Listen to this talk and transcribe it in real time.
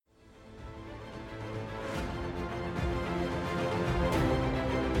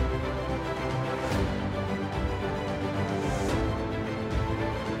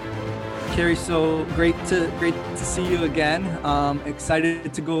Carrie. So great to see you again.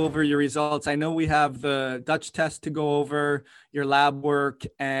 Excited to go over your results. I know we have the Dutch test to go over, your lab work,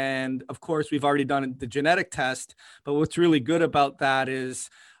 and of course we've already done the genetic test. But what's really good about that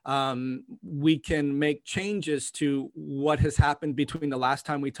is we can make changes to what has happened between the last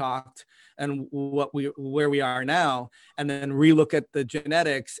time we talked and where we are now, and then relook at the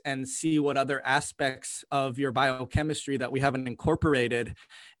genetics and see what other aspects of your biochemistry that we haven't incorporated,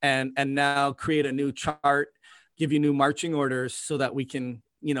 and now create a new chart, give you new marching orders so that we can,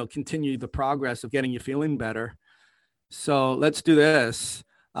 continue the progress of getting you feeling better. So let's do this.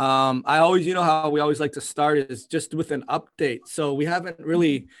 I always, how we always like to start is just with an update. So we haven't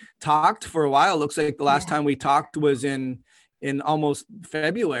really talked for a while. Looks like the last time we talked was in almost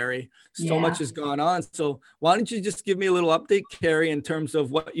February. So much has gone on. So why don't you just give me a little update, Carrie, in terms of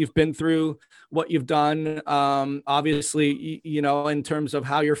what you've been through, what you've done, obviously, in terms of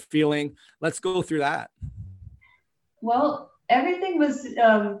how you're feeling. Let's go through that. Well, everything was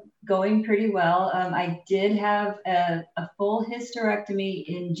going pretty well. I did have a full hysterectomy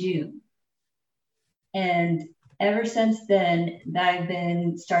in June. And ever since then, I've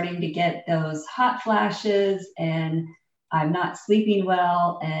been starting to get those hot flashes, and I'm not sleeping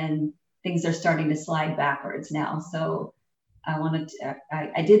well, and things are starting to slide backwards now. So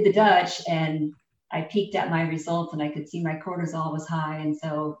I did the Dutch, and I peeked at my results, and I could see my cortisol was high. And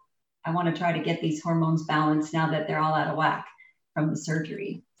so I want to try to get these hormones balanced now that they're all out of whack from the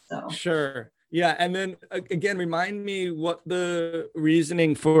surgery. So sure. Yeah. And then again, remind me what the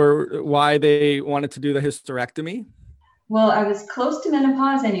reasoning for why they wanted to do the hysterectomy. Well, I was close to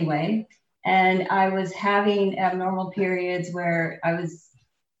menopause anyway, and I was having abnormal periods where I was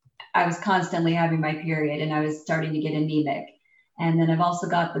constantly having my period, and I was starting to get anemic. And then I've also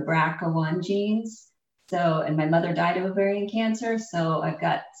got the BRCA1 genes. So, and my mother died of ovarian cancer. So I've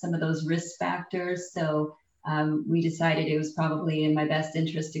got some of those risk factors. So we decided it was probably in my best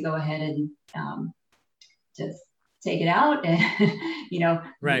interest to go ahead and just take it out and,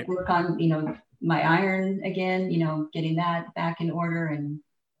 right. work on, my iron again, getting that back in order and,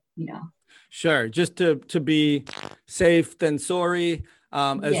 Sure. Just to be safe than sorry,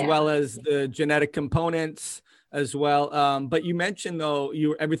 as well as the genetic components as well. But you mentioned though,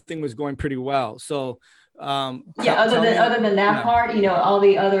 everything was going pretty well. So other than that part, all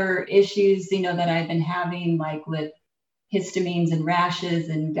the other issues, that I've been having, like with histamines and rashes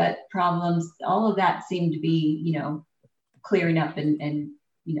and gut problems, all of that seemed to be, clearing up, and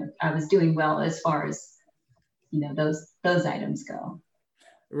I was doing well as far as, those items go.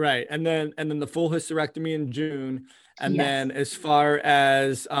 Right. And then the full hysterectomy in June. And then as far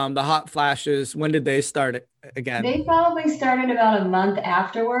as the hot flashes, when did they start again? They probably started about a month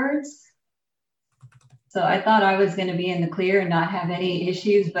afterwards. So I thought I was going to be in the clear and not have any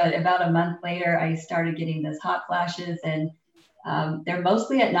issues, but about a month later, I started getting those hot flashes, and they're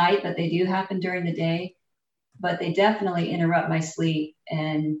mostly at night, but they do happen during the day, but they definitely interrupt my sleep.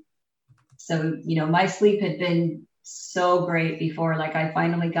 And so, my sleep had been so great before, like I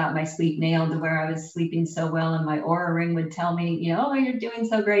finally got my sleep nailed to where I was sleeping so well, and my Oura ring would tell me, oh, you're doing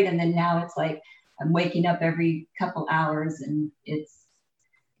so great. And then now it's like, I'm waking up every couple hours, and it's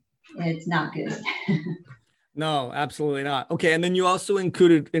not good. No, absolutely not. Okay. And then you also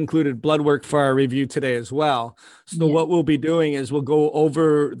included blood work for our review today as well. So what we'll be doing is we'll go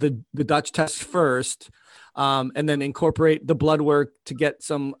over the Dutch test first, and then incorporate the blood work to get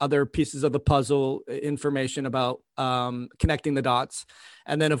some other pieces of the puzzle information about connecting the dots.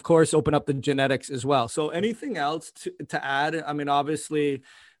 And then of course, open up the genetics as well. So anything else to add? I mean, obviously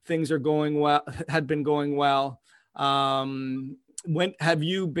things are going well, had been going well. When have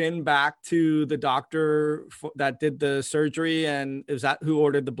you been back to the doctor that did the surgery, and is that who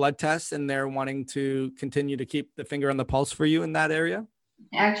ordered the blood tests, and they're wanting to continue to keep the finger on the pulse for you in that area?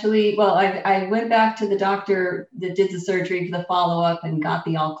 Actually, well, I went back to the doctor that did the surgery for the follow-up and got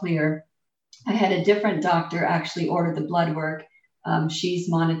the all clear. I had a different doctor actually order the blood work. She's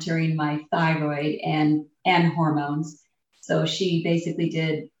monitoring my thyroid and hormones. So she basically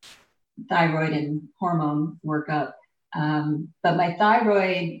did thyroid and hormone workup. But my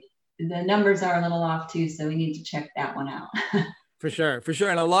thyroid, the numbers are a little off too, so we need to check that one out. For sure.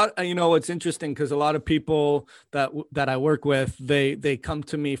 And a lot, it's interesting because a lot of people that I work with, they come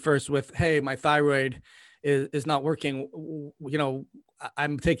to me first with, hey, my thyroid is not working.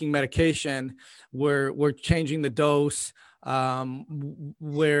 I'm taking medication. We're changing the dose.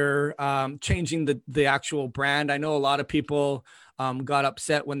 We're changing the actual brand. I know a lot of people got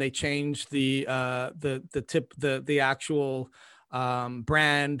upset when they changed the actual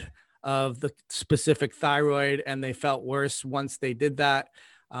brand of the specific thyroid, and they felt worse once they did that.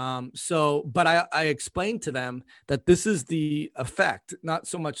 But I explained to them that this is the effect, not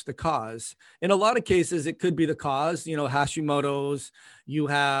so much the cause. In a lot of cases, it could be the cause, Hashimoto's, you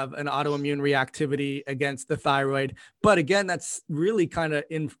have an autoimmune reactivity against the thyroid. But again, that's really kind of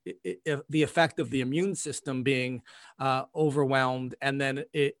the effect of the immune system being overwhelmed. And then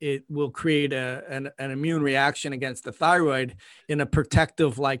it will create an immune reaction against the thyroid in a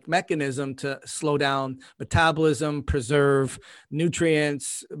protective like mechanism to slow down metabolism, preserve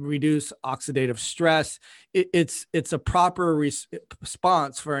nutrients, reduce oxidative stress. It's a proper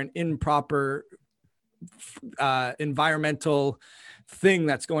response for an improper environmental thing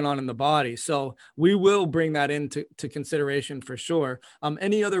that's going on in the body. So we will bring that into consideration for sure.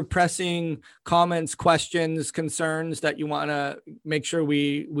 Any other pressing comments, questions, concerns that you want to make sure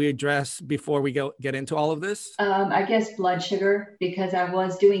we address before we get into all of this? I guess blood sugar, because I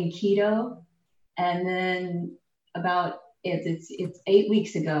was doing keto, and then it's 8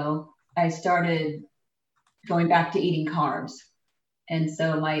 weeks ago, I started going back to eating carbs. And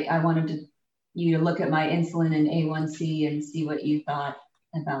so I wanted you to look at my insulin and A1C and see what you thought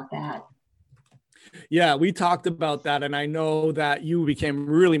about that. Yeah, we talked about that. And I know that you became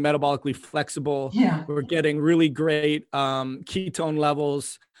really metabolically flexible. Yeah. We're getting really great ketone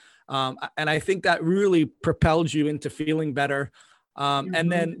levels. And I think that really propelled you into feeling better. And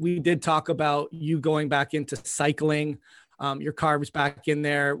then we did talk about you going back into cycling, your carbs back in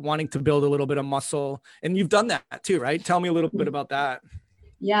there, wanting to build a little bit of muscle. And you've done that too, right? Tell me a little bit about that.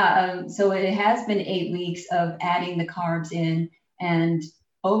 Yeah, so it has been 8 weeks of adding the carbs in, and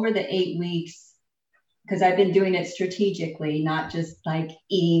over the 8 weeks, because I've been doing it strategically, not just like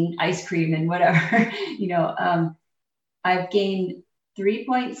eating ice cream and whatever, I've gained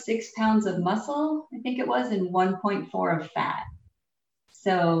 3.6 pounds of muscle, I think it was, and 1.4 of fat.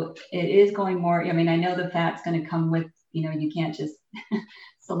 So it is going more. I mean, I know the fat's going to come with, you can't just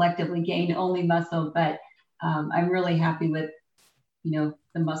selectively gain only muscle, but I'm really happy with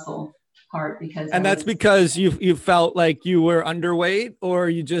the muscle part, because that's because you felt like you were underweight, or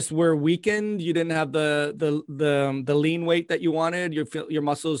you just were weakened. You didn't have the lean weight that you wanted. Your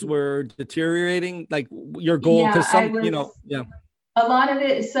muscles were deteriorating, like your goal. Yeah, yeah. A lot of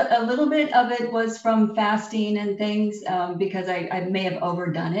it, a little bit of it was from fasting and things, because I may have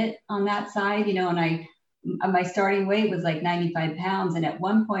overdone it on that side, and my starting weight was like 95 pounds. And at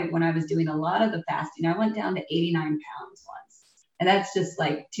one point when I was doing a lot of the fasting, I went down to 89 pounds once. And that's just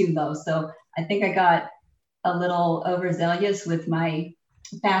like too low. So I think I got a little overzealous with my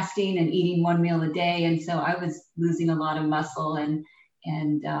fasting and eating one meal a day. And so I was losing a lot of muscle, and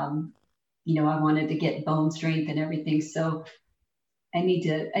I wanted to get bone strength and everything. So I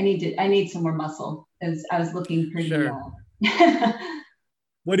need some more muscle, because I was looking pretty sure.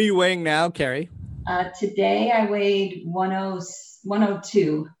 What are you weighing now, Carrie? Today I weighed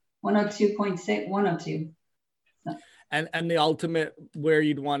 102.6, 102. And the ultimate where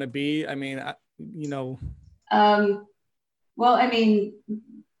you'd want to be? I mean, Well, I mean,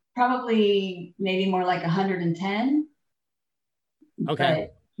 probably maybe more like 110. Okay.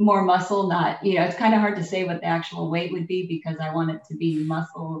 But more muscle, not, it's kind of hard to say what the actual weight would be, because I want it to be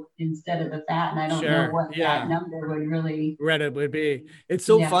muscle instead of the fat. And I don't know what that number would really. Right, it would be. It's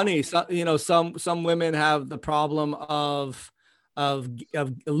so funny. So, some women have the problem of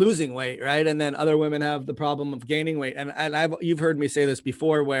losing weight, right? And then other women have the problem of gaining weight. And you've heard me say this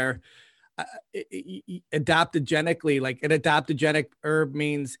before, where adaptogenically, like an adaptogenic herb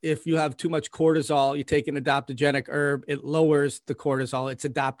means if you have too much cortisol, you take an adaptogenic herb, it lowers the cortisol, it's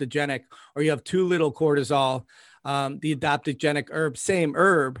adaptogenic. Or you have too little cortisol, the adaptogenic herb, same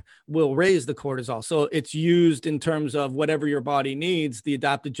herb, will raise the cortisol. So it's used in terms of whatever your body needs. The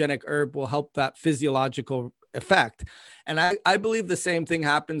adaptogenic herb will help that physiological effect. And I believe the same thing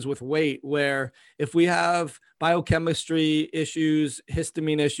happens with weight, where if we have biochemistry issues,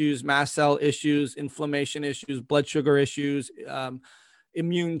 histamine issues, mast cell issues, inflammation issues, blood sugar issues,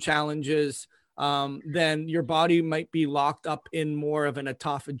 immune challenges, then your body might be locked up in more of an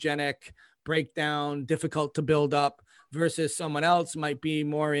autophagic breakdown, difficult to build up, versus someone else might be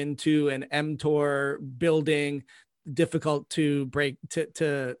more into an mTOR building, difficult to break,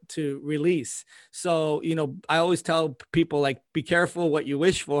 to release. So, I always tell people, like, be careful what you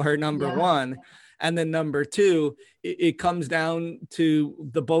wish for, number one. And then number two, it comes down to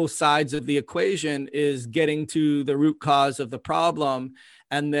the both sides of the equation is getting to the root cause of the problem,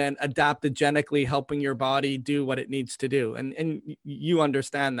 and then adaptogenically helping your body do what it needs to do. And you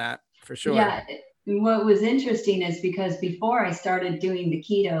understand that for sure. Yeah. What was interesting is, because before I started doing the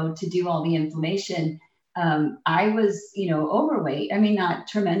keto to do all the inflammation, I was, overweight. I mean, not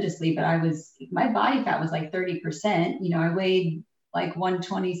tremendously, but my body fat was like 30%. I weighed like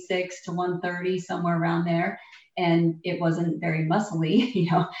 126 to 130, somewhere around there. And it wasn't very muscly,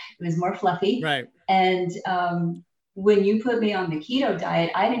 it was more fluffy. Right. And when you put me on the keto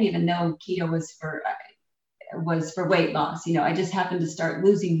diet, I didn't even know keto was for weight loss. I just happened to start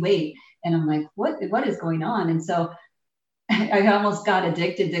losing weight, and I'm like, what is going on? And so I almost got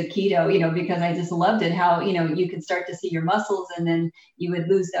addicted to keto, because I just loved it, how, you could start to see your muscles and then you would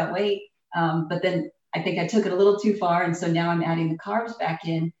lose that weight. But then I think I took it a little too far. And so now I'm adding the carbs back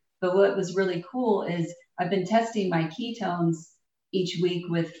in. But what was really cool is I've been testing my ketones each week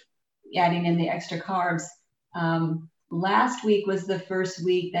with adding in the extra carbs. Last week was the first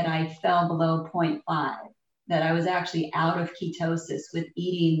week that I fell below 0.5, that I was actually out of ketosis with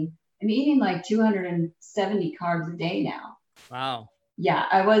I'm eating like 270 carbs a day now. Wow. Yeah,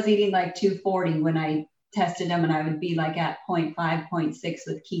 I was eating like 240 when I tested them, and I would be like at 0.5, 0.6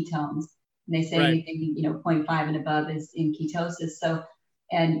 with ketones. And they say anything, 0.5 and above is in ketosis. So,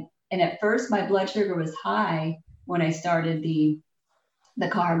 and at first my blood sugar was high when I started the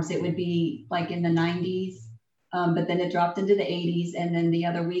carbs. It would be like in the 90s, but then it dropped into the 80s. And then the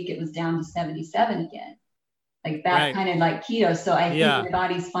other week it was down to 77 again. Like that kind of like keto. So I think my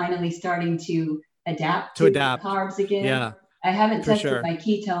body's finally starting to adapt to carbs again. Yeah. I haven't tested my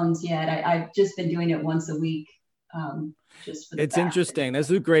ketones yet. I've just been doing it once a week. It's interesting. This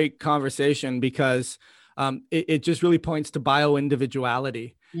is a great conversation because it just really points to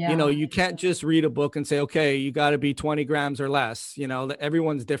bio-individuality. Yeah. You can't just read a book and say, okay, you got to be 20 grams or less.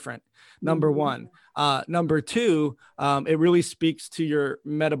 Everyone's different. Number one. Number two, it really speaks to your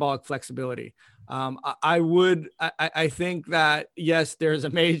metabolic flexibility. I think that, yes, there's a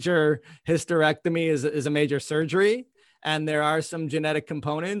major hysterectomy is a major surgery. And there are some genetic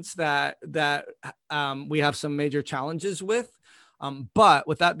components that we have some major challenges with. But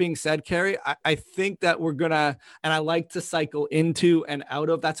with that being said, Carrie, I think that we're gonna, and I like to cycle into and out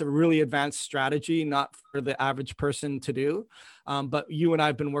of, that's a really advanced strategy, not for the average person to do. But you and I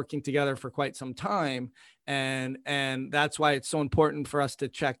have been working together for quite some time. And that's why it's so important for us to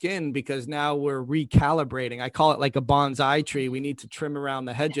check in, because now we're recalibrating. I call it like a bonsai tree. We need to trim around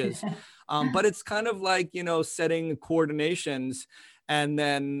the hedges. But it's kind of like, setting coordinations and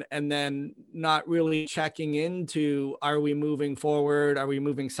then not really checking into, are we moving forward? Are we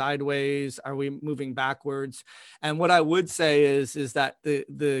moving sideways? Are we moving backwards? And what I would say is that the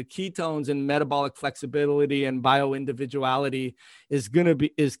ketones and metabolic flexibility and bio-individuality is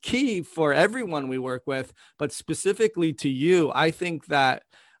key for everyone we work with, but specifically to you. I think that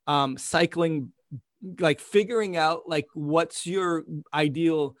cycling, like figuring out like what's your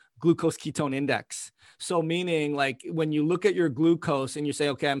ideal glucose ketone index. So meaning like when you look at your glucose and you say,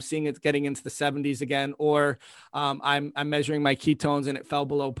 okay, I'm seeing it getting into the 70s again, or I'm measuring my ketones and it fell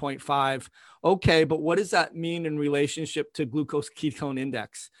below 0.5. Okay, but what does that mean in relationship to glucose ketone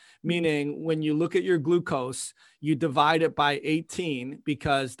index? Meaning when you look at your glucose, you divide it by 18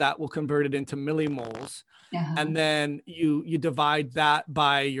 because that will convert it into millimoles. And then you divide that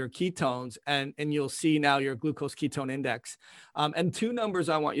by your ketones and you'll see now your glucose ketone index. And two numbers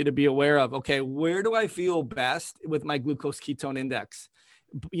I want you to be aware of. Okay, where do I feel best with my glucose ketone index?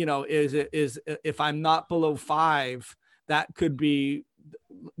 Is if I'm not below 5, that could be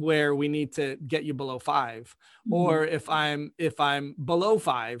where we need to get you below 5. Or if I'm below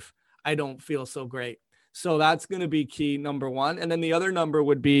 5, I don't feel so great. So that's going to be key, number one. And then the other number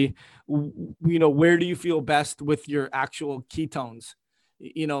would be, where do you feel best with your actual ketones?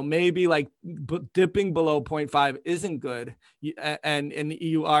 Maybe like dipping below 0.5 isn't good. And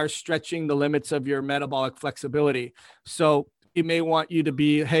you are stretching the limits of your metabolic flexibility. So it may want you to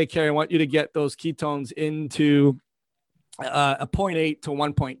be, hey, Carrie, I want you to get those ketones into a 0.8 to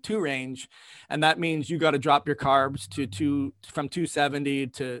 1.2 range. And that means you got to drop your carbs from 270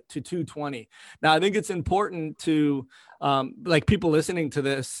 to 220. Now, I think it's important to, like people listening to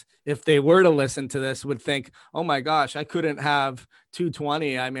this, if they were to listen to this, would think, oh my gosh, I couldn't have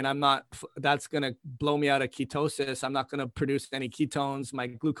 220. I mean, that's going to blow me out of ketosis. I'm not going to produce any ketones. My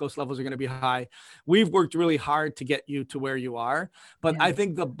glucose levels are going to be high. We've worked really hard to get you to where you are. But I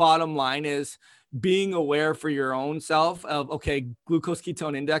think the bottom line is being aware for your own self of, okay, glucose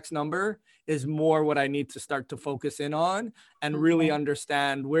ketone index number is more what I need to start to focus in on and really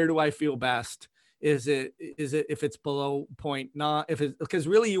understand, where do I feel best? Is it if it's below 0.9, because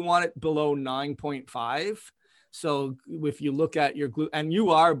really you want it below 9.5. So if you look at your and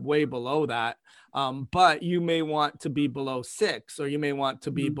you are way below that, but you may want to be below 6, or you may want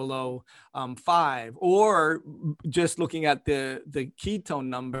to be below 5, or just looking at the ketone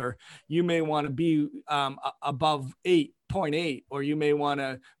number, you may want to be above 8.8, or you may want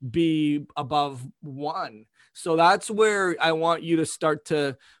to be above 1. So that's where I want you to start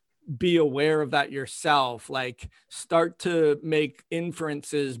to be aware of that yourself. Like start to make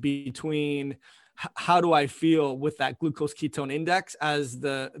inferences between how do I feel with that glucose ketone index as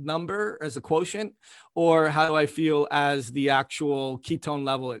the number, as a quotient, or how do I feel as the actual ketone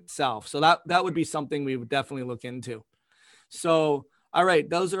level itself? So that would be something we would definitely look into. So, all right,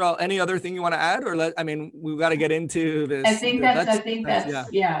 those are all. Any other thing you want to add, or we've got to get into this. I think those are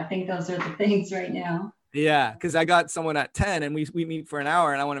the things right now. Yeah, because I got someone at 10 and we meet for an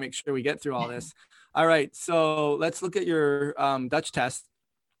hour, and I want to make sure we get through all this. All right, so let's look at your Dutch test.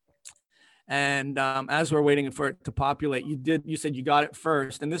 And as we're waiting for it to populate, you said you got it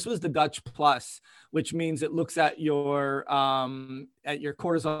first, and this was the Dutch Plus, which means it looks at your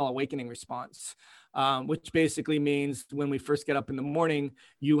cortisol awakening response, which basically means when we first get up in the morning,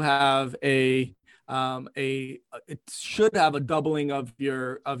 you have it should have a doubling of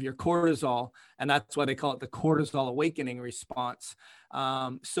your cortisol, and that's why they call it the cortisol awakening response.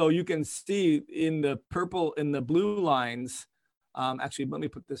 So you can see in the blue lines. Actually, let me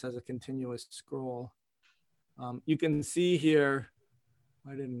put this as a continuous scroll. You can see here,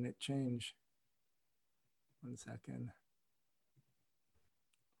 why didn't it change? 1 second.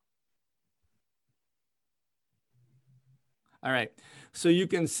 All right, so you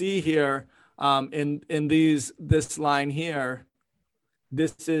can see here in this line here,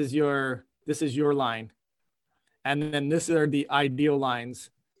 this is your line, and then this are the ideal lines.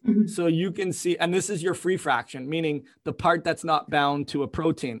 So you can see, and this is your free fraction, meaning the part that's not bound to a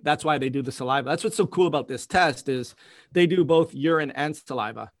protein. That's why they do the saliva. That's what's so cool about this test is they do both urine and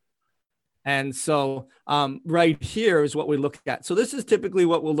saliva. And so right here is what we look at. So this is typically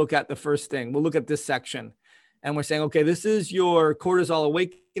what we'll look at the first thing. We'll look at this section and we're saying, okay, this is your cortisol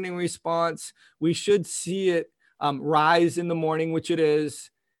awakening response. We should see it rise in the morning, which it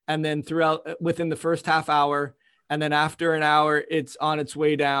is. And then within the first half hour, and then after an hour, it's on its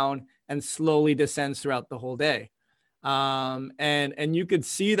way down and slowly descends throughout the whole day. And you could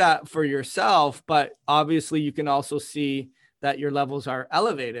see that for yourself, but obviously you can also see that your levels are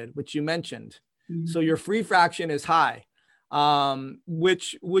elevated, which you mentioned. Mm-hmm. So your free fraction is high,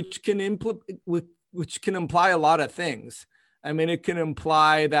 which can imply a lot of things. I mean, it can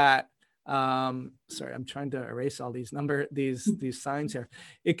imply that sorry, I'm trying to erase all these signs here.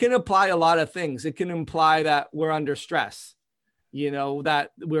 It can imply a lot of things. It can imply that we're under stress, that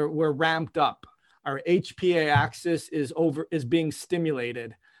we're ramped up. Our HPA axis is being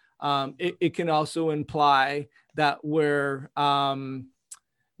stimulated. It can also imply that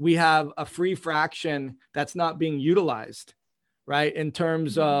we have a free fraction that's not being utilized, right? In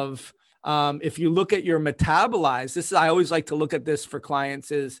terms of if you look at your metabolized, I always like to look at this for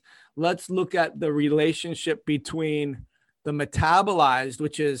clients is let's look at the relationship between the metabolized,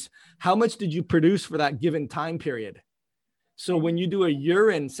 which is how much did you produce for that given time period. So when you do a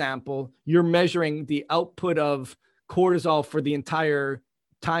urine sample, you're measuring the output of cortisol for the entire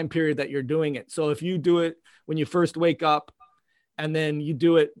time period that you're doing it. So if you do it when you first wake up and then you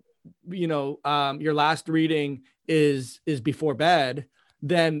do it, your last reading is before bed,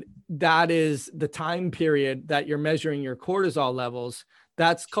 then that is the time period that you're measuring your cortisol levels.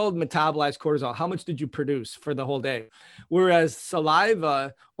 That's called metabolized cortisol. How much did you produce for the whole day? Whereas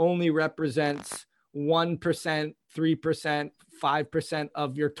saliva only represents 1%, 3%, 5%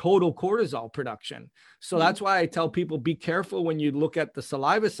 of your total cortisol production. So that's why I tell people, be careful when you look at the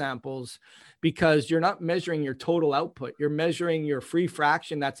saliva samples, because you're not measuring your total output. You're measuring your free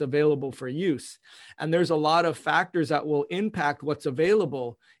fraction that's available for use. And there's a lot of factors that will impact what's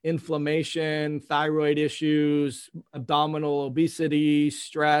available: inflammation, thyroid issues, abdominal obesity,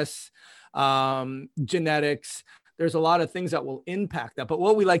 stress, genetics. There's a lot of things that will impact that. But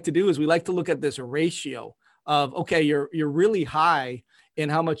what we like to do is we like to look at this ratio of, okay, you're really high in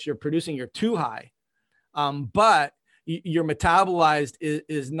how much you're producing. You're too high, but your metabolized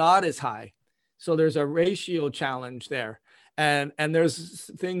is not as high. So there's a ratio challenge there. And there's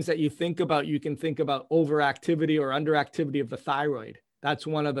things that you think about. You can think about overactivity or underactivity of the thyroid. That's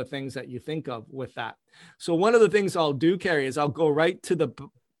one of the things that you think of with that. So one of the things I'll do, Carrie, is I'll go right to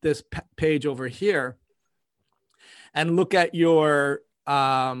this page over here and look at your,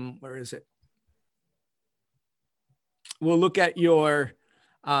 where is it? We'll look at your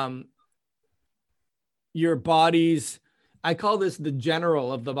body's, I call this the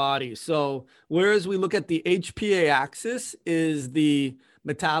general of the body. So whereas we look at the HPA axis is the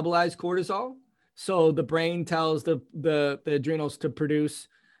metabolized cortisol. So the brain tells the adrenals to produce,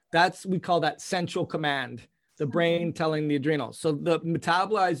 we call that central command, the brain telling the adrenals. So the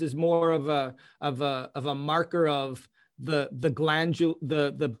metabolized is more of a marker of the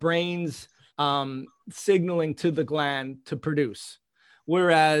brain's signaling to the gland to produce.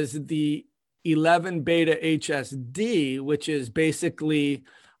 Whereas the 11 beta HSD, which is basically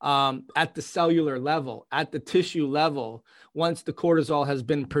at the cellular level, at the tissue level, once the cortisol has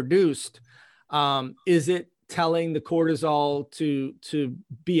been produced, is it telling the cortisol to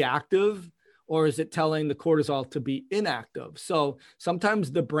be active, or is it telling the cortisol to be inactive? So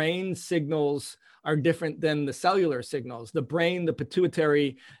sometimes the brain signals are different than the cellular signals. The brain, the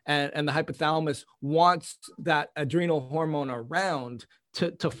pituitary, and the hypothalamus wants that adrenal hormone around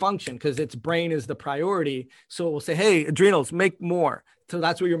to function, because its brain is the priority. So it will say, hey, adrenals, make more. So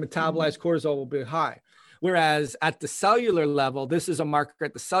that's where your metabolized cortisol will be high. Whereas at the cellular level, this is a marker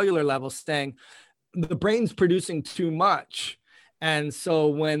at the cellular level saying the brain's producing too much. And so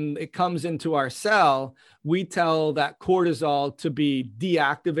when it comes into our cell, we tell that cortisol to be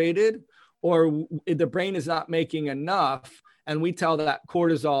deactivated, or the brain is not making enough, and we tell that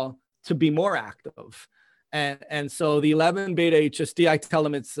cortisol to be more active. And so the 11 beta HSD, I tell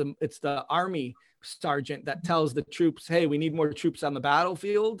them it's the army sergeant that tells the troops, hey, we need more troops on the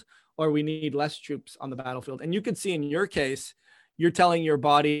battlefield, or we need less troops on the battlefield. And you could see in your case, you're telling your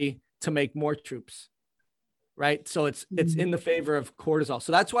body to make more troops, right? So it's in the favor of cortisol.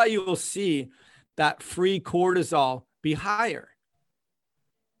 So that's why you will see that free cortisol be higher,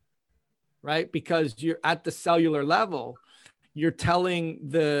 right? Because you're at the cellular level, you're telling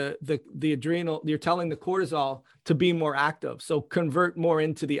the adrenal, you're telling the cortisol to be more active. So convert more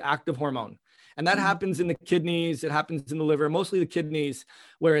into the active hormone. And that happens in the kidneys, it happens in the liver, mostly the kidneys,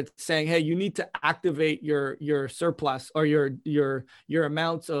 where it's saying, hey, you need to activate your surplus, or your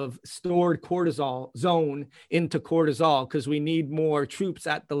amounts of stored cortisol zone into cortisol, because we need more troops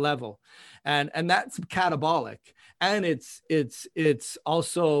at the level. And that's catabolic. And it's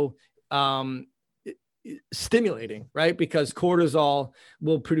also stimulating, right? Because cortisol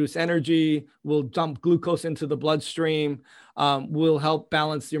will produce energy, will dump glucose into the bloodstream, will help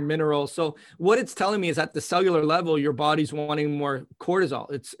balance your minerals. So what it's telling me is at the cellular level, your body's wanting more cortisol.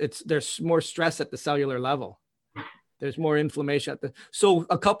 There's more stress at the cellular level. There's more inflammation so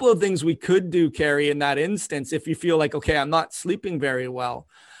a couple of things we could do, Carrie, in that instance, if you feel like, okay, I'm not sleeping very well,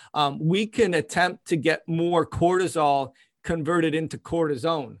 we can attempt to get more cortisol converted into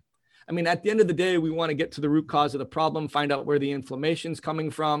cortisone. I mean, at the end of the day, we want to get to the root cause of the problem, find out where the inflammation's coming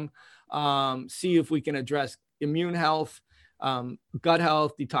from, see if we can address immune health, gut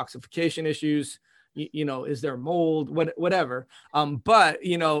health, detoxification issues, is there mold, whatever. But,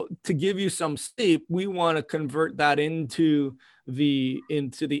 to give you some sleep, we want to convert that into the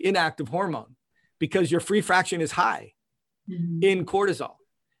inactive hormone, because your free fraction is high in cortisol,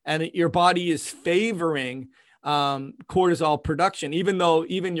 and your body is favoring cortisol production, even though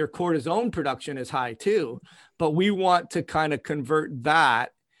even your cortisone production is high too. But we want to kind of convert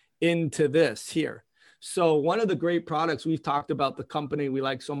that into this here. So one of the great products we've talked about, the company we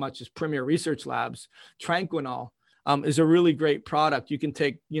like so much, is Premier Research Labs. Tranquinol is a really great product. You can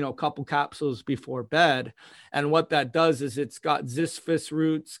take, a couple capsules before bed. And what that does is it's got ziphus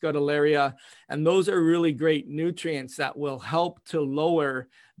root, scutellaria, and those are really great nutrients that will help to lower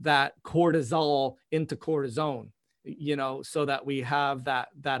that cortisol into cortisone, so that we have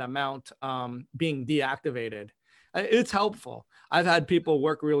that amount being deactivated. It's helpful. I've had people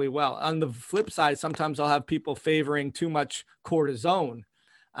work really well. On the flip side, sometimes I'll have people favoring too much cortisone,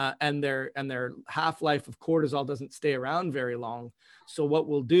 and their half-life of cortisol doesn't stay around very long. So what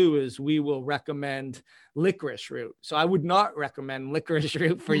we'll do is we will recommend licorice root. So I would not recommend licorice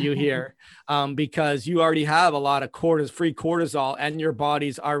root for you here, because you already have a lot of free cortisol, and your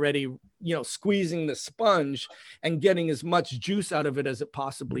body's already, squeezing the sponge and getting as much juice out of it as it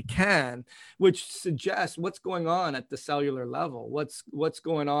possibly can, which suggests what's going on at the cellular level. What's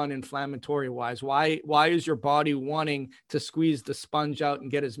going on inflammatory wise? Why is your body wanting to squeeze the sponge out and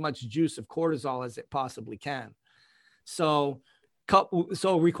get as much juice of cortisol as it possibly can? So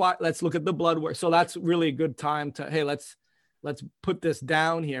let's look at the blood work. So that's really a good time to, hey, let's put this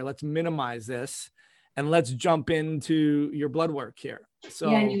down here. Let's minimize this, and let's jump into your blood work here.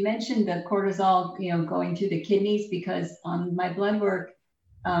 So, yeah, and you mentioned the cortisol, going through the kidneys, because on my blood work,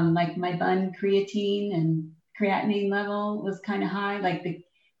 like my bun creatine and creatinine level was kind of high. Like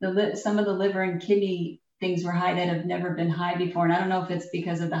some of the liver and kidney things were high that have never been high before. And I don't know if it's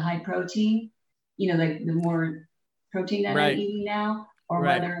because of the high protein, like the more protein that I'm eating now, or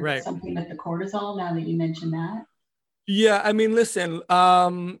whether it's something with the cortisol, now that you mentioned that. Yeah, I mean, listen,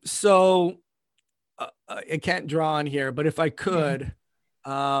 so I can't draw on here, but if I could,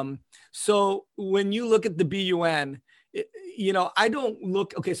 so when you look at the BUN, I don't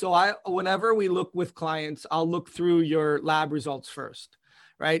look, okay, so whenever we look with clients, I'll look through your lab results first,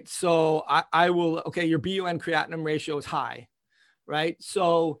 right? So I will, okay, your BUN creatinine ratio is high, right?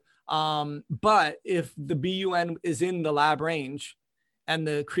 So, but if the BUN is in the lab range and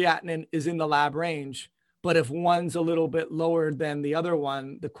the creatinine is in the lab range, but if one's a little bit lower than the other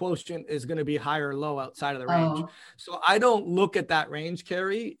one, the quotient is going to be high or low outside of the range. Oh. So I don't look at that range,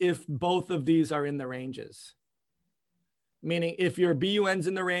 Carrie, if both of these are in the ranges. Meaning if your BUN's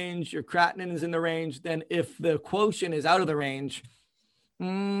in the range, your creatinine is in the range, then if the quotient is out of the range,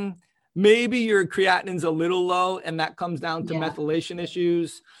 maybe your creatinine's a little low, and that comes down to methylation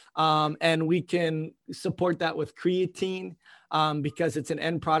issues. And we can support that with creatine because it's an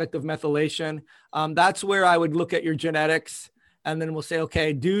end product of methylation. That's where I would look at your genetics, and then we'll say,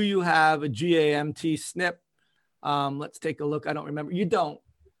 okay, do you have a GAMT SNP? Let's take a look. I don't remember. You don't,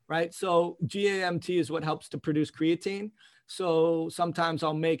 right? So GAMT is what helps to produce creatine. So sometimes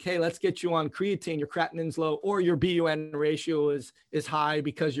I'll make, hey, let's get you on creatine. Your creatinine's low, or your BUN ratio is high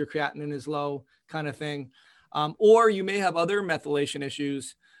because your creatinine is low, kind of thing. Or you may have other methylation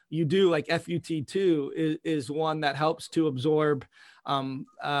issues. You do, like FUT2 is one that helps to absorb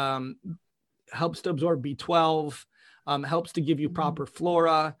B12, helps to give you proper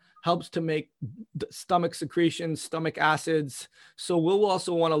flora, helps to make stomach secretions, stomach acids. So we'll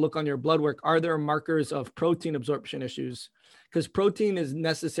also want to look on your blood work. Are there markers of protein absorption issues? Because protein is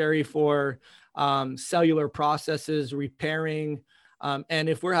necessary for cellular processes, repairing. And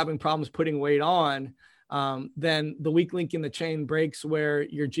if we're having problems putting weight on, then the weak link in the chain breaks, where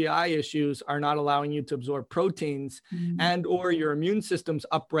your GI issues are not allowing you to absorb proteins, and or your immune system's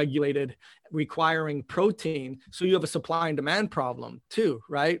upregulated, requiring protein. So you have a supply and demand problem too,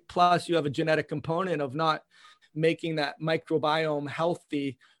 right? Plus you have a genetic component of not making that microbiome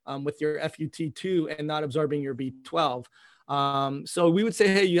healthy with your FUT2 and not absorbing your B12. So we would say,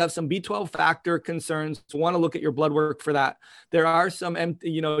 hey, you have some B12 factor concerns. So want to look at your blood work for that. There are some,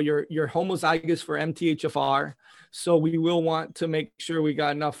 you're homozygous for MTHFR. So we will want to make sure we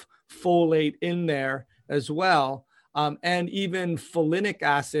got enough folate in there as well. And even folinic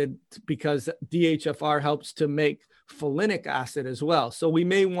acid, because DHFR helps to make folinic acid as well. So we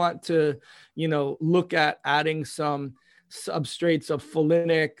may want to, look at adding some substrates of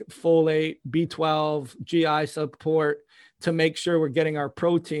folinic, folate, B12, GI support to make sure we're getting our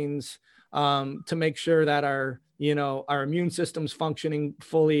proteins, to make sure that our immune system's functioning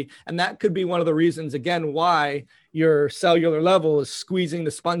fully. And that could be one of the reasons, again, why your cellular level is squeezing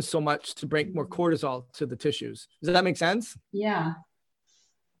the sponge so much to bring more cortisol to the tissues. Does that make sense? Yeah.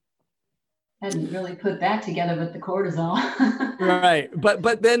 Hadn't really put that together with the cortisol. Right.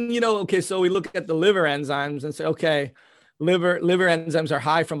 But then, okay, so we look at the liver enzymes and say, okay, liver enzymes are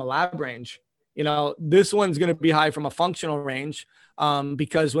high from a lab range. This one's going to be high from a functional range,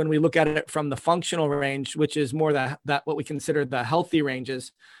 because when we look at it from the functional range, which is more that what we consider the healthy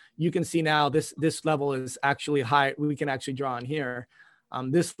ranges, you can see now this level is actually high. We can actually draw on here.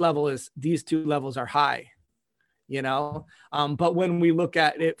 These two levels are high, but when we look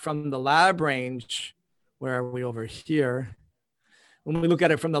at it from the lab range, where are we over here? When we look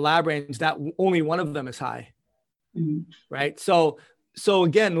at it from the lab range, that only one of them is high, right? So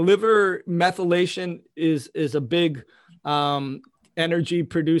again, liver methylation is a big energy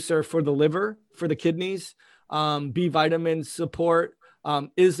producer for the liver, for the kidneys. B vitamins support.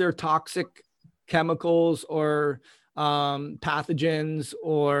 Is there toxic chemicals or pathogens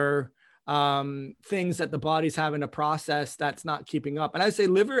or things that the body's having to process that's not keeping up? And I say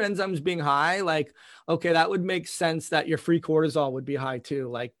liver enzymes being high, like, okay, that would make sense that your free cortisol would be high too.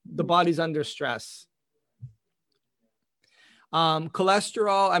 Like the body's under stress.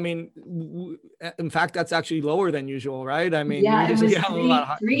 Cholesterol, I mean, in fact, that's actually lower than usual, right? I mean, yeah, it was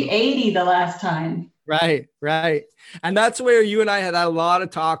 380 the last time. Right. And that's where you and I had a lot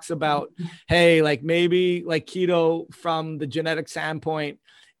of talks about, hey, like maybe like keto from the genetic standpoint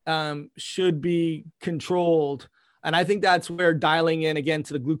should be controlled. And I think that's where dialing in again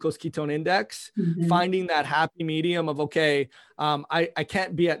to the glucose ketone index, finding that happy medium of, okay, I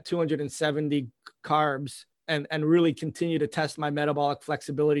can't be at 270 carbs and really continue to test my metabolic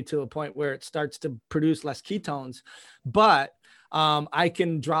flexibility to a point where it starts to produce less ketones. But I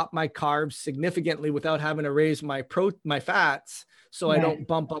can drop my carbs significantly without having to raise my fats, so I don't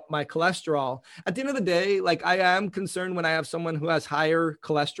bump up my cholesterol. At the end of the day, like I am concerned when I have someone who has higher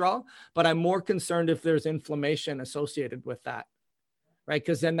cholesterol, but I'm more concerned if there's inflammation associated with that, right?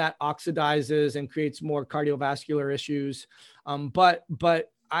 Because then that oxidizes and creates more cardiovascular issues. But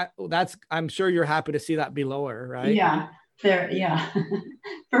I'm sure you're happy to see that be lower, right? Yeah,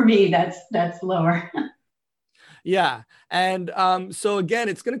 for me, that's lower. Yeah. And so again,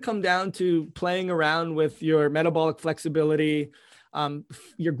 it's going to come down to playing around with your metabolic flexibility,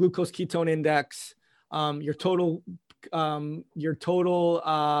 your glucose ketone index, your total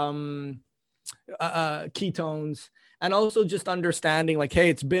ketones, and also just understanding like, hey,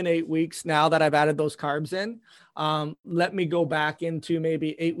 it's been 8 weeks now that I've added those carbs in. Let me go back into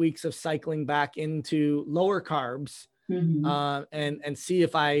maybe 8 weeks of cycling back into lower carbs. And see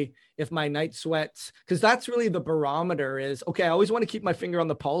if my night sweats, because that's really the barometer is, okay, I always want to keep my finger on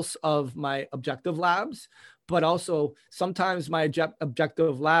the pulse of my objective labs, but also sometimes my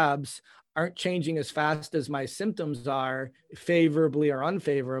objective labs aren't changing as fast as my symptoms are, favorably or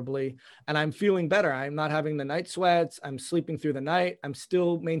unfavorably. And I'm feeling better. I'm not having the night sweats. I'm sleeping through the night. I'm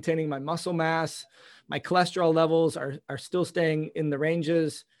still maintaining my muscle mass. My cholesterol levels are still staying in the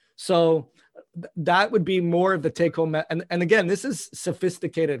ranges. So that would be more of the take home. And again, this is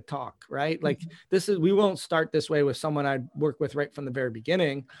sophisticated talk, right? Like we won't start this way with someone I'd work with right from the very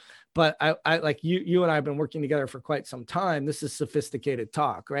beginning, but I like you and I have been working together for quite some time. This is sophisticated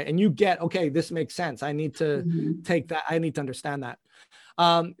talk, right? And you get, okay, this makes sense. I need to take that. I need to understand that.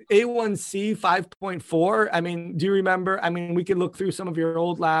 A1C 5.4. I mean, do you remember? I mean, we could look through some of your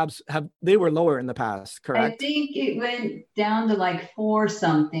old labs. They were lower in the past, correct? I think it went down to like 4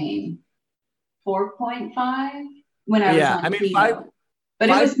 something, 4.5 when I was on keto. But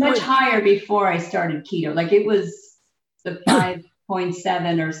it was much higher before I started keto. Like it was the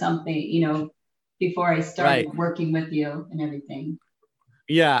 5.7 or something, you know, before I started working with you and everything.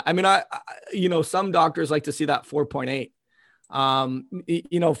 Yeah. I mean, I some doctors like to see that 4.8.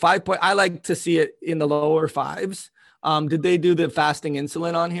 5 point, I like to see it in the lower 5s. Did they do the fasting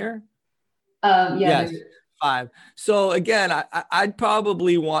insulin on here? Yes, 5. So again, I'd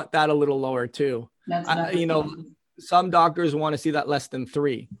probably want that a little lower too. That's some doctors want to see that less than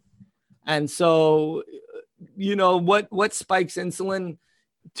 3. And so, what spikes insulin?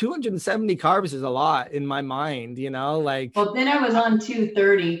 270 carbs is a lot in my mind, like. Well, then I was on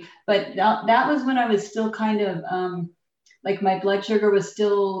 230, but that was when I was still kind of, like my blood sugar was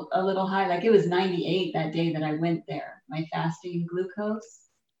still a little high. Like it was 98 that day that I went there, my fasting glucose.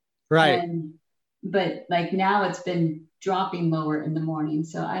 Right. But like now it's been dropping lower in the morning.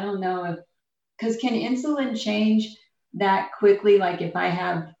 So I don't know because can insulin change that quickly? Like if I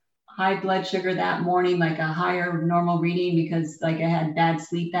have high blood sugar that morning, like a higher normal reading because like I had bad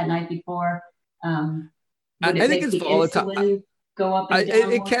sleep that night before. I think it's volatile. Go up and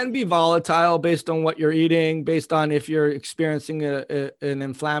down it can be volatile based on what you're eating, based on if you're experiencing an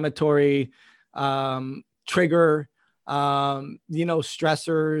inflammatory trigger,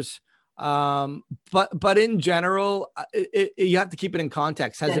 stressors. But in general, you have to keep it in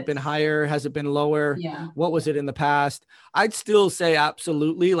context. Has it been higher? Has it been lower? Yeah. What was it in the past? I'd still say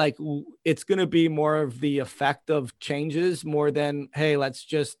absolutely. Like it's going to be more of the effect of changes more than, hey, let's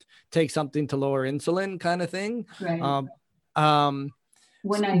just take something to lower insulin kind of thing. Right.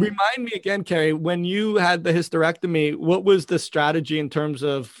 Remind me again, Carrie, when you had the hysterectomy, what was the strategy in terms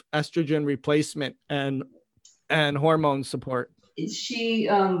of estrogen replacement and hormone support? She,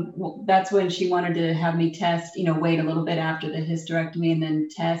 that's when she wanted to have me test, wait a little bit after the hysterectomy and then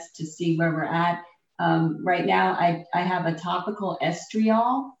test to see where we're at. Right now, I have a topical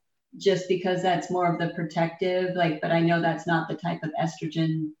estriol just because that's more of the protective, but I know that's not the type of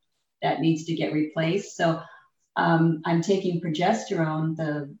estrogen that needs to get replaced. So I'm taking progesterone,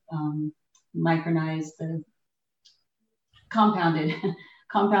 the micronized, the compounded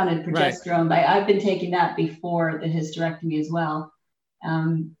progesterone. Right. I've been taking that before the hysterectomy as well.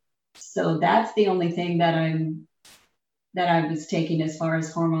 So that's the only thing that I was taking as far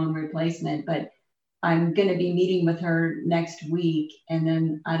as hormone replacement. But I'm going to be meeting with her next week, and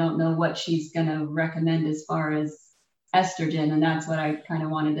then I don't know what she's going to recommend as far as estrogen, and that's what I kind of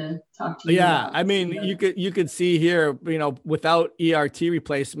wanted to talk to you about. I mean, you could see here, without ERT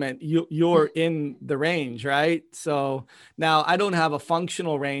replacement, you're in the range, right? So now I don't have a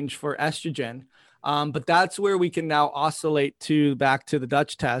functional range for estrogen, but that's where we can now oscillate back to the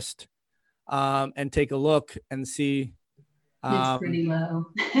Dutch test, and take a look and see. It's pretty low.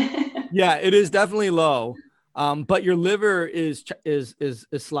 Yeah, it is definitely low, but your liver is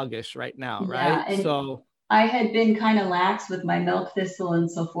sluggish right now, right? Yeah, so. I had been kind of lax with my milk thistle and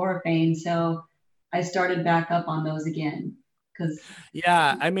sulforaphane, so I started back up on those again.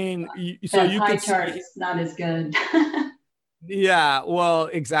 I mean, so you could chart's not as good. Yeah, well,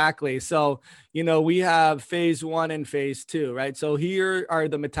 exactly. So, we have phase 1 and phase 2, right? So here are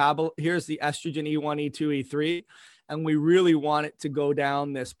here's the estrogen E1, E2, E3, and we really want it to go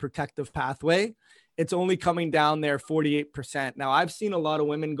down this protective pathway. It's only coming down there 48%. Now, I've seen a lot of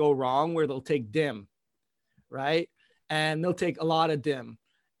women go wrong where they'll take DIM. Right. And they'll take a lot of DIM.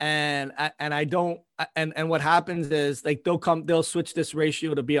 and I don't, and what happens is like they'll switch this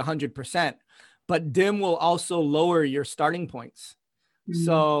ratio to be 100%, but DIM will also lower your starting points.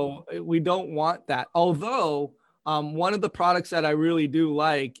 So we don't want that. Although one of the products that I really do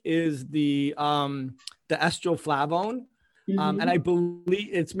like is the estroflavone. And I believe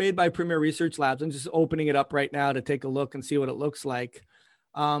it's made by Premier Research Labs. I'm just opening it up right now to take a look and see what it looks like.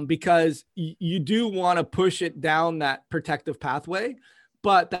 Because you do want to push it down that protective pathway.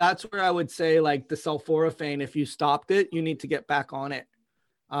 But that's where I would say, like the sulforaphane, if you stopped it, you need to get back on it.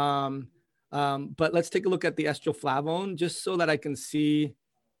 But let's take a look at the estroflavone just so that I can see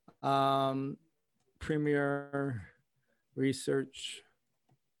Premier Research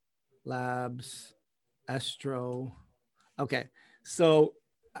Labs estro. Okay, so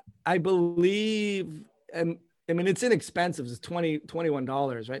I believe, and I mean, it's inexpensive. It's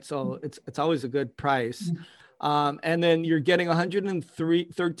 $21, right? So it's always a good price. And then you're getting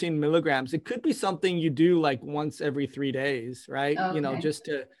 113 milligrams. It could be something you do like once every 3 days, right? Okay. You know, just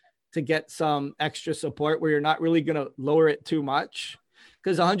to get some extra support where you're not really going to lower it too much.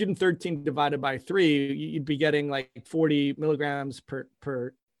 Because 113 divided by 3, you'd be getting like 40 milligrams per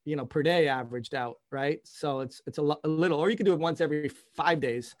day averaged out, right? So it's a little, or you could do it once every 5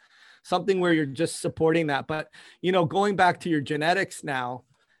 days, something where you're just supporting that. But, you know, going back to your genetics now,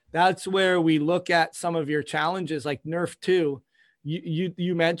 that's where we look at some of your challenges like NRF2.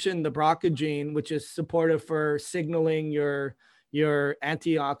 You mentioned the BRCA gene, which is supportive for signaling your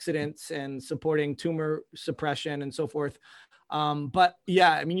antioxidants and supporting tumor suppression and so forth. But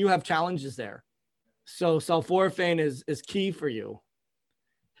yeah, I mean, you have challenges there. So sulforaphane is key for you.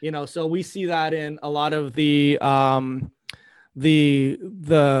 You know, so we see that in a lot of the BRCA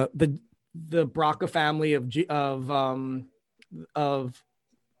family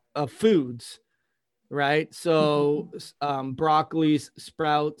of foods, right? So broccoli,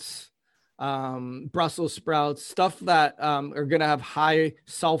 sprouts, Brussels sprouts, stuff that are going to have high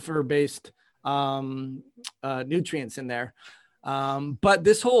sulfur-based nutrients in there. But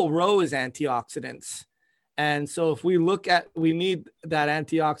this whole row is antioxidants. And so if we need that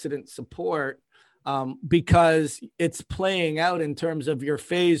antioxidant support because it's playing out in terms of your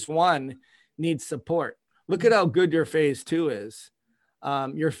phase 1 needs support. Look at how good your phase 2 is.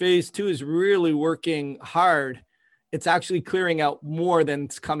 Your phase 2 is really working hard. It's actually clearing out more than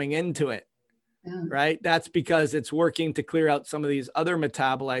it's coming into it, right? That's because it's working to clear out some of these other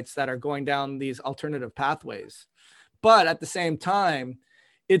metabolites that are going down these alternative pathways. But at the same time,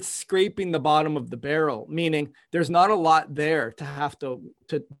 it's scraping the bottom of the barrel, meaning there's not a lot there to have to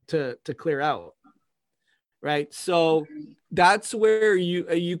clear out, right? So that's where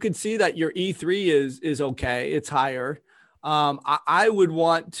you could see that your E3 is okay. It's higher. I would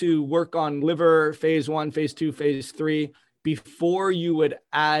want to work on liver phase 1, phase 2, phase 3 before you would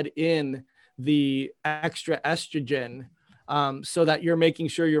add in the extra estrogen, so that you're making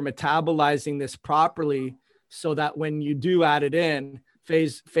sure you're metabolizing this properly, so that when you do add it in,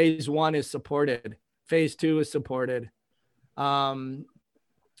 phase 1 is supported, phase 2 is supported, so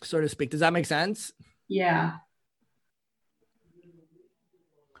to speak. Does that make sense? Yeah.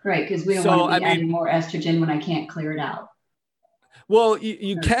 Right, because we don't want to be adding more estrogen when I can't clear it out. Well,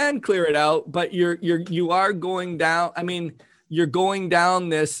 you can clear it out, but you are going down. I mean, you're going down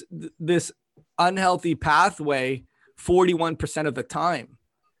this unhealthy pathway 41% of the time.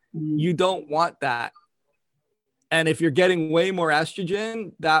 You don't want that. And if you're getting way more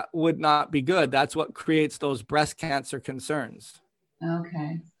estrogen, that would not be good. That's what creates those breast cancer concerns.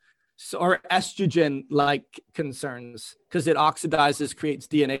 Okay. So, or estrogen-like concerns, because it oxidizes, creates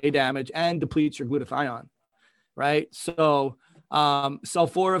DNA damage, and depletes your glutathione, right? So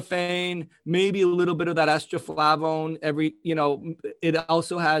sulforaphane, maybe a little bit of that estroflavone, it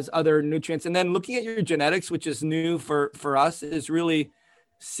also has other nutrients. And then looking at your genetics, which is new for us, is really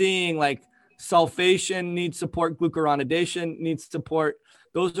seeing like sulfation needs support, glucuronidation needs support.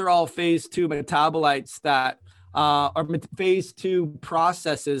 Those are all phase 2 metabolites that are phase 2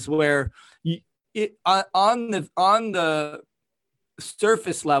 processes where on the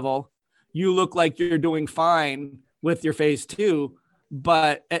surface level, you look like you're doing fine with your phase 2,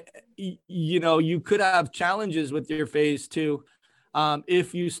 but you could have challenges with your phase 2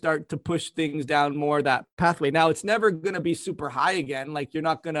 if you start to push things down more that pathway. Now, it's never going to be super high again. Like you're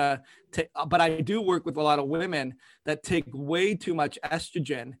not going to take, but I do work with a lot of women that take way too much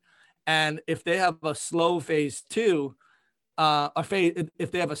estrogen. And if they have a slow phase 2,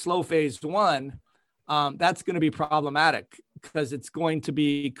 if they have a slow phase 1, that's going to be problematic because it's going to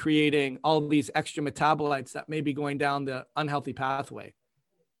be creating all these extra metabolites that may be going down the unhealthy pathway,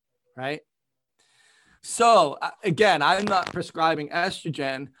 right? So again, I'm not prescribing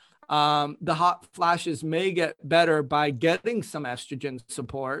estrogen. The hot flashes may get better by getting some estrogen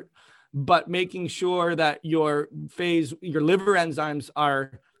support, but making sure that your liver enzymes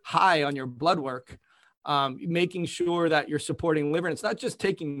are high on your blood work, making sure that you're supporting liver. And it's not just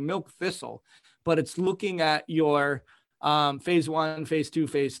taking milk thistle, but it's looking at your phase 1, phase 2,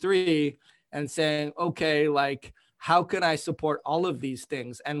 phase 3, and saying, okay, like, how can I support all of these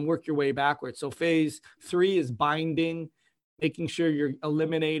things, and work your way backwards? So phase 3 is binding, making sure you're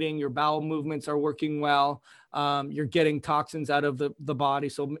eliminating, your bowel movements are working well. You're getting toxins out of the body.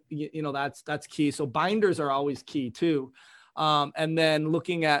 So, that's key. So binders are always key too. And then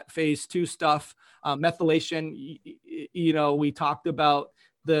looking at phase 2 stuff, methylation, we talked about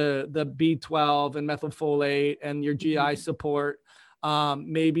the B12 and methylfolate and your GI support.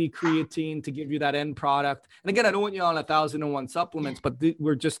 Maybe creatine to give you that end product. And again, I don't want you on 1,001 supplements, but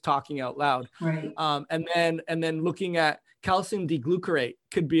we're just talking out loud. Right. And then looking at calcium D-glucarate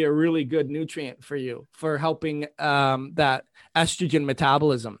could be a really good nutrient for you for helping that estrogen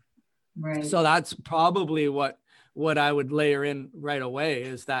metabolism. Right. So that's probably what I would layer in right away,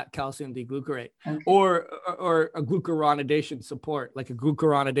 is that calcium D-glucarate, okay, or a glucuronidation support, like a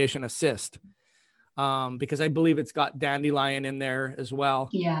glucuronidation assist. Because I believe it's got dandelion in there as well.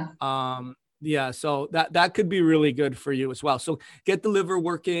 Yeah. So that could be really good for you as well. So get the liver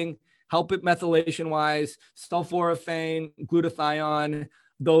working, help it methylation wise, sulforaphane, glutathione,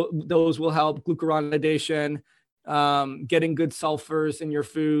 those will help. Glucuronidation, getting good sulfurs in your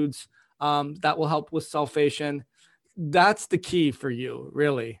foods, that will help with sulfation. That's the key for you,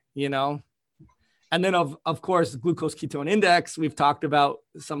 really, And then of course, glucose ketone index, we've talked about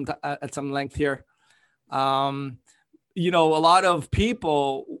at some length here. A lot of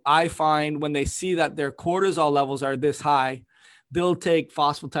people, I find, when they see that their cortisol levels are this high, they'll take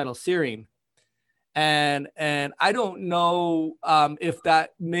phosphatidylserine. And I don't know if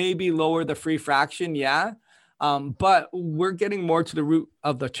that maybe lower the free fraction. Yeah. But we're getting more to the root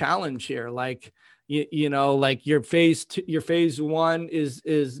of the challenge here. Like, like your phase 1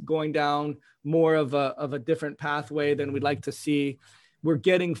 is going down more of a different pathway than we'd like to see. We're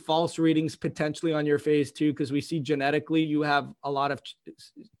getting false readings potentially on your phase 2 because we see genetically you have a lot of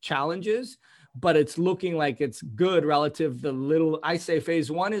challenges, but it's looking like it's good relative. I say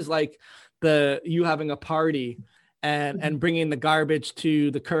phase 1 is like you having a party and bringing the garbage to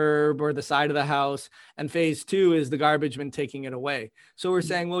the curb or the side of the house. And phase 2 is the garbage men taking it away. So we're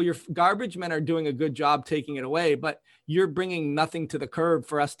saying, well, your garbage men are doing a good job taking it away, but you're bringing nothing to the curb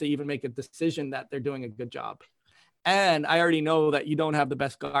for us to even make a decision that they're doing a good job. And I already know that you don't have the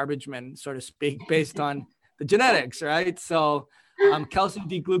best garbage men, so to speak, based on the genetics, right? So calcium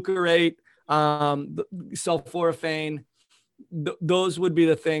D-glucarate, sulforaphane, those would be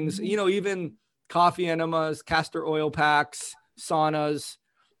the things, even coffee enemas, castor oil packs, saunas,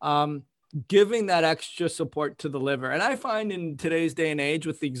 giving that extra support to the liver. And I find in today's day and age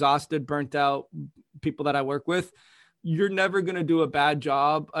with the exhausted, burnt out people that I work with, you're never going to do a bad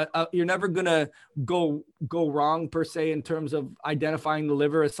job. You're never going to go wrong per se in terms of identifying the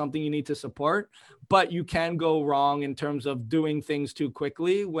liver as something you need to support, but you can go wrong in terms of doing things too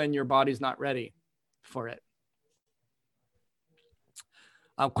quickly when your body's not ready for it.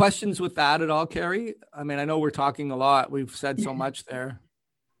 Questions with that at all, Carrie? I mean, I know we're talking a lot. We've said so much there.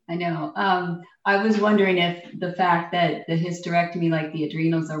 I know. I was wondering if the fact that the hysterectomy, like the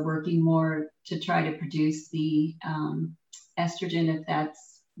adrenals, are working more to try to produce the estrogen, if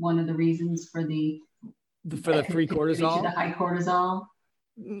that's one of the reasons for the free cortisol, the high cortisol.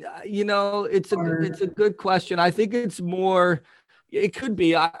 It's a good question. I think it's more. It could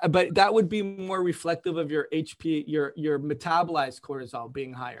be, but that would be more reflective of your HP, your metabolized cortisol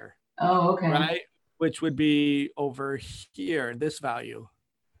being higher. Oh, okay. Right, which would be over here, this value.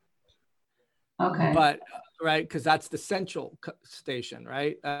 Okay. But right, because that's the central station,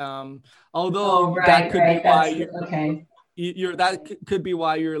 right? Although that could be why that could be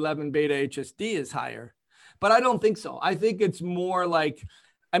why your 11 beta HSD is higher, but I don't think so. I think it's more like,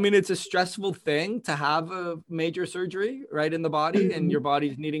 I mean, it's a stressful thing to have a major surgery, right, in the body, and your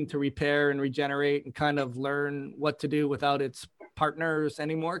body's needing to repair and regenerate and kind of learn what to do without its partners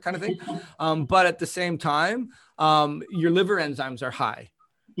anymore, kind of thing. But at the same time, your liver enzymes are high.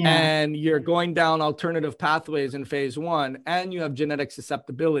 Yeah. And you're going down alternative pathways in phase 1, and you have genetic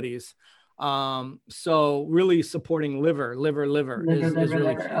susceptibilities. So really supporting liver is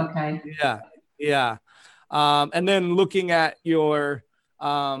really key. Okay. Yeah. And then looking at your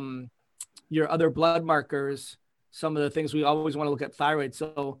other blood markers, some of the things we always want to look at thyroid.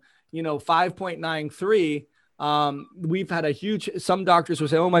 So, 5.93 We've had some doctors will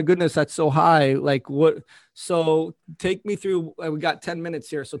say, oh my goodness, that's so high. Like what? So take me through, we got 10 minutes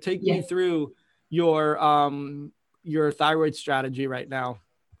here. So take me through your thyroid strategy right now.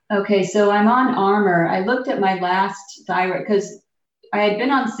 Okay. So I'm on Armour. I looked at my last thyroid because I had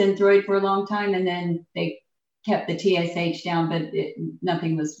been on Synthroid for a long time, and then they kept the TSH down, but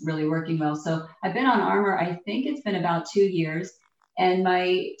nothing was really working well. So I've been on Armour. I think it's been about 2 years, and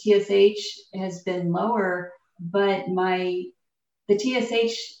my TSH has been lower, but the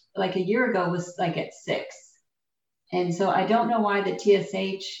TSH like a year ago was like at 6. And so I don't know why the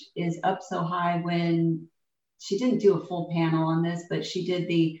TSH is up so high when she didn't do a full panel on this, but she did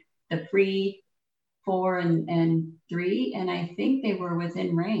the free 4 and 3, and I think they were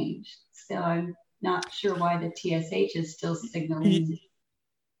within range. So I'm not sure why the TSH is still signaling.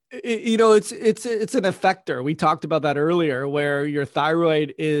 It's an effector. We talked about that earlier, where your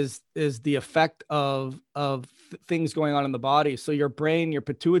thyroid is the effect of things going on in the body. So your brain, your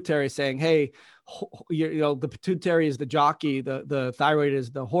pituitary is saying, hey, the pituitary is the jockey, the thyroid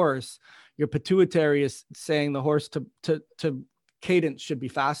is the horse. Your pituitary is saying the horse to cadence should be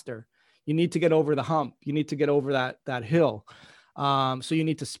faster. You need to get over the hump. You need to get over that hill. So you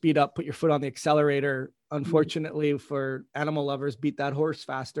need to speed up, put your foot on the accelerator. Unfortunately for animal lovers, beat that horse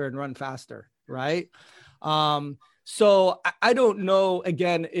faster and run faster. Right. So I don't know,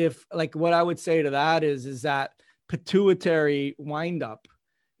 again, if like what I would say to that is that pituitary windup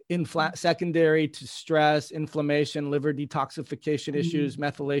secondary to stress, inflammation, liver detoxification issues,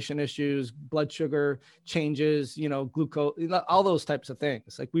 methylation issues, blood sugar changes, glucose, all those types of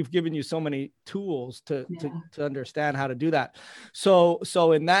things. Like we've given you so many tools to understand how to do that. So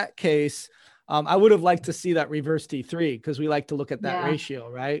in that case, I would have liked to see that reverse T3 because we like to look at that ratio,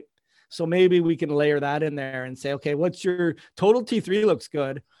 right? So maybe we can layer that in there and say, okay, what's your total T3 looks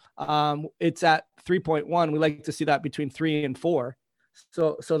good. It's at 3.1. We like to see that between 3 and 4.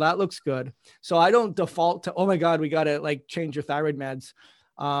 So that looks good. So I don't default to, oh my God, we got to like change your thyroid meds.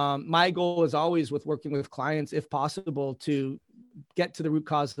 My goal is always with working with clients, if possible, to get to the root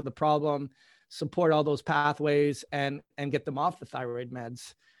cause of the problem, support all those pathways and get them off the thyroid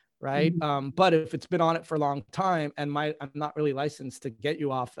meds. Right. But if it's been on it for a long time and I'm not really licensed to get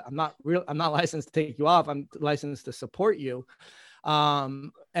you off, I'm not licensed to take you off. I'm licensed to support you. I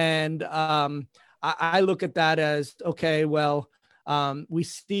look at that as, okay, well, we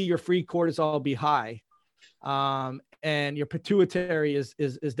see your free cortisol be high, and your pituitary is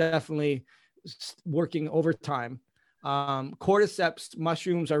definitely working overtime. Cordyceps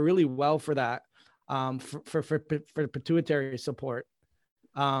mushrooms are really well for that, for pituitary support.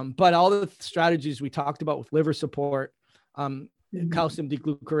 But all the strategies we talked about with liver support, calcium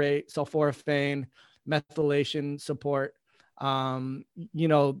deglucarate, sulforaphane, methylation support. What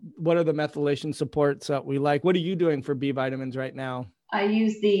are the methylation supports that we like? What are you doing for B vitamins right now? I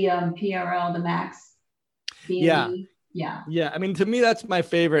use the PRL, the Max. BME. Yeah. I mean, to me, that's my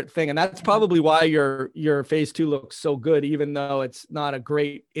favorite thing. And that's probably why your phase 2 looks so good, even though it's not a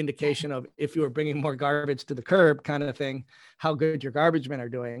great indication of if you were bringing more garbage to the curb kind of thing, how good your garbage men are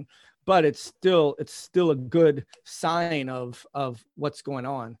doing. But it's still a good sign of what's going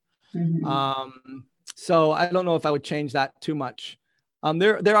on. So I don't know if I would change that too much.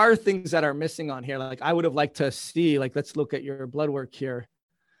 There are things that are missing on here. Like I would have liked to see, like, let's look at your blood work here.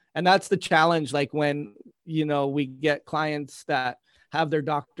 And that's the challenge. Like when, we get clients that have their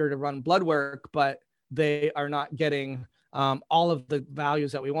doctor to run blood work, but they are not getting all of the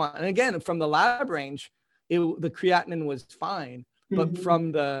values that we want. And again, from the lab range, the creatinine was fine, but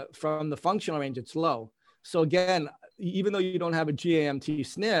from the functional range, it's low. So again, even though you don't have a GAMT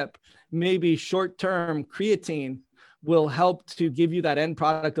SNP, maybe short-term creatine will help to give you that end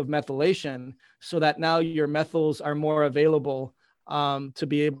product of methylation so that now your methyls are more available to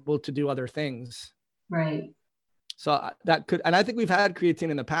be able to do other things. Right. So that could, and I think we've had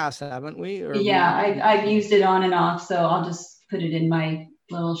creatine in the past, haven't we? I've used it on and off. So I'll just put it in my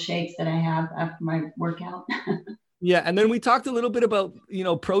little shakes that I have after my workout. Yeah. And then we talked a little bit about,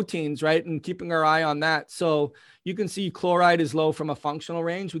 proteins, right? And keeping our eye on that. So you can see chloride is low from a functional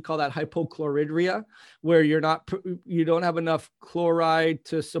range. We call that hypochloridria, where you don't have enough chloride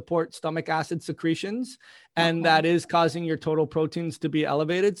to support stomach acid secretions. And that is causing your total proteins to be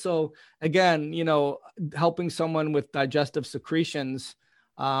elevated. So again, helping someone with digestive secretions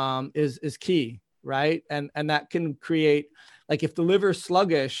is key, right? And that can create, like if the liver is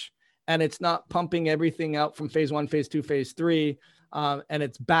sluggish, and it's not pumping everything out from phase 1, phase 2, phase 3, and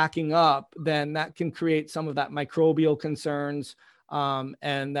it's backing up, then that can create some of that microbial concerns,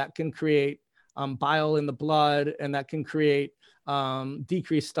 and that can create bile in the blood, and that can create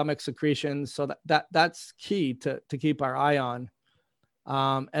decreased stomach secretions. So that's key to keep our eye on.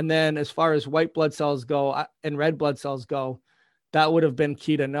 And then as far as white blood cells go and red blood cells go, that would have been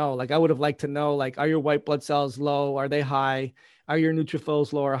key to know. Like I would have liked to know, like, are your white blood cells low? Are they high? Are your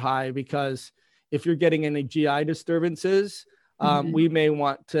neutrophils low or high? Because if you're getting any GI disturbances, we may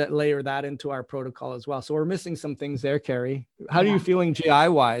want to layer that into our protocol as well. So we're missing some things there, Carrie. How are you feeling GI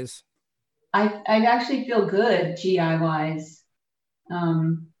wise? I actually feel good GI wise. I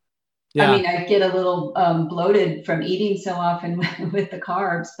mean, I get a little bloated from eating so often with the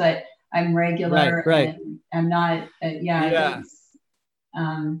carbs, but I'm regular. Right. And I'm not,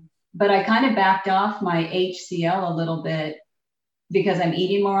 but I kind of backed off my HCl a little bit because I'm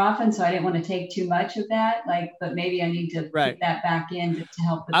eating more often. So I didn't want to take too much of that. But maybe I need to put that back in to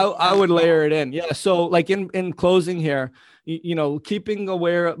help. I would layer it in. Yeah. So like in closing here, keeping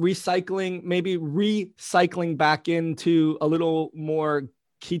aware, recycling, maybe recycling back into a little more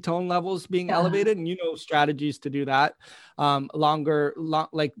ketone levels being elevated, and strategies to do that.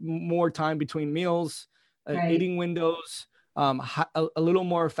 Like more time between meals, eating windows, a little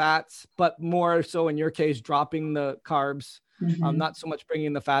more fats, but more so in your case, dropping the carbs, not so much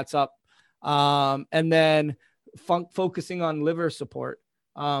bringing the fats up. And then focusing on liver support,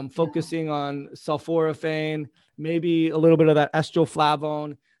 focusing on sulforaphane, maybe a little bit of that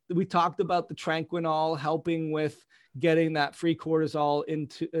estroflavone. We talked about the Tranquinol helping with getting that free cortisol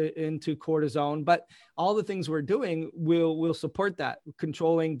into cortisone, but all the things we're doing will support that,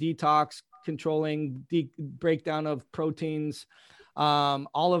 controlling detox, controlling the breakdown of proteins.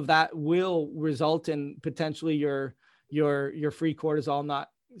 All of that will result in potentially your free cortisol not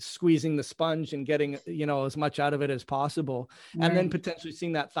squeezing the sponge and getting as much out of it as possible, and then potentially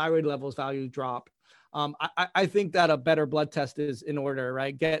seeing that thyroid levels value drop. I think that a better blood test is in order,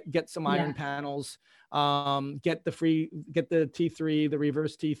 right? Get some iron panels, get the T3, the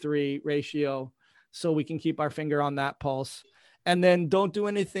reverse T3 ratio, so we can keep our finger on that pulse. And then don't do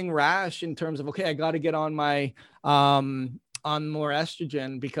anything rash in terms of, okay, I got to get on my on more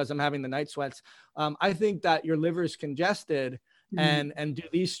estrogen because I'm having the night sweats. I think that your liver is congested, and do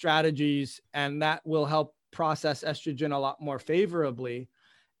these strategies, and that will help process estrogen a lot more favorably.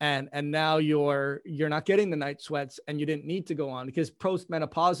 And now you're not getting the night sweats, and you didn't need to go on, because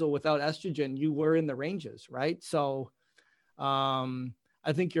postmenopausal without estrogen, you were in the ranges, right? So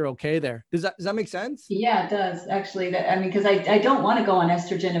I think you're okay there. Does that make sense? Yeah, it does actually. Because I don't want to go on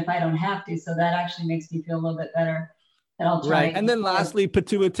estrogen if I don't have to. So that actually makes me feel a little bit better. And I'll try. Right. And then lastly,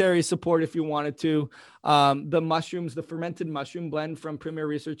 pituitary support if you wanted to. The mushrooms, the fermented mushroom blend from Premier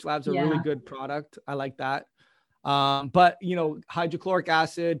Research Labs, are a really good product. I like that. But hydrochloric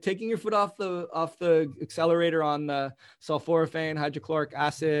acid, taking your foot off the accelerator on the sulforaphane, hydrochloric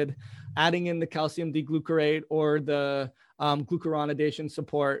acid, adding in the calcium D-glucarate or the glucuronidation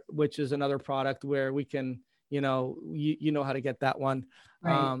support, which is another product where we can, you know how to get that one.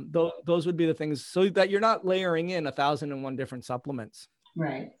 Right. Those would be the things, so that you're not layering in 1,001 different supplements.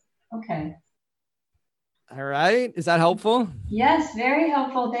 Right. Okay. All right. Is that helpful? Yes, very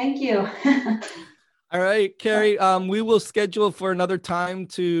helpful. Thank you. All right, Carrie, we will schedule for another time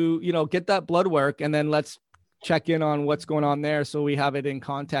to, get that blood work, and then let's check in on what's going on there, so we have it in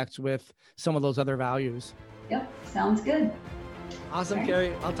context with some of those other values. Yep. Sounds good. Awesome, right.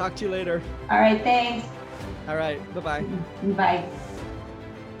 Carrie. I'll talk to you later. All right. Thanks. All right. Bye-bye. Bye.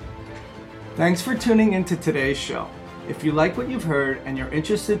 Thanks for tuning into today's show. If you like what you've heard and you're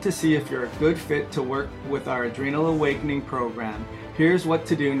interested to see if you're a good fit to work with our Adrenal Awakening program, here's what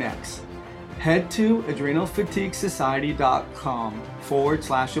to do next. Head to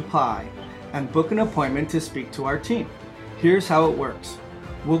adrenalfatiguesociety.com/apply and book an appointment to speak to our team. Here's how it works.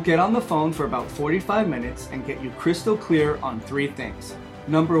 We'll get on the phone for about 45 minutes and get you crystal clear on 3 things.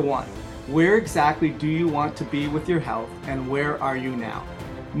 Number 1, where exactly do you want to be with your health, and where are you now?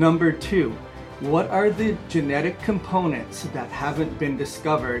 Number 2, what are the genetic components that haven't been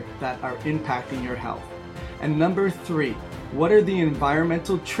discovered that are impacting your health? And number 3, what are the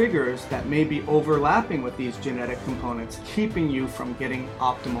environmental triggers that may be overlapping with these genetic components, keeping you from getting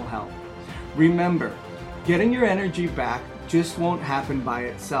optimal health? Remember, getting your energy back just won't happen by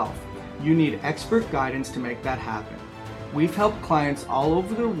itself. You need expert guidance to make that happen. We've helped clients all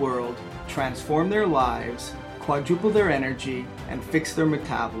over the world transform their lives, quadruple their energy, and fix their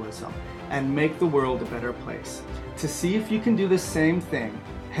metabolism, and make the world a better place. To see if you can do the same thing,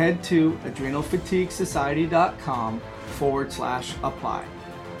 head to adrenalfatiguesociety.com/apply.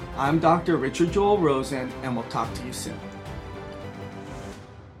 I'm Dr. Richard Joel Rosen, and we'll talk to you soon.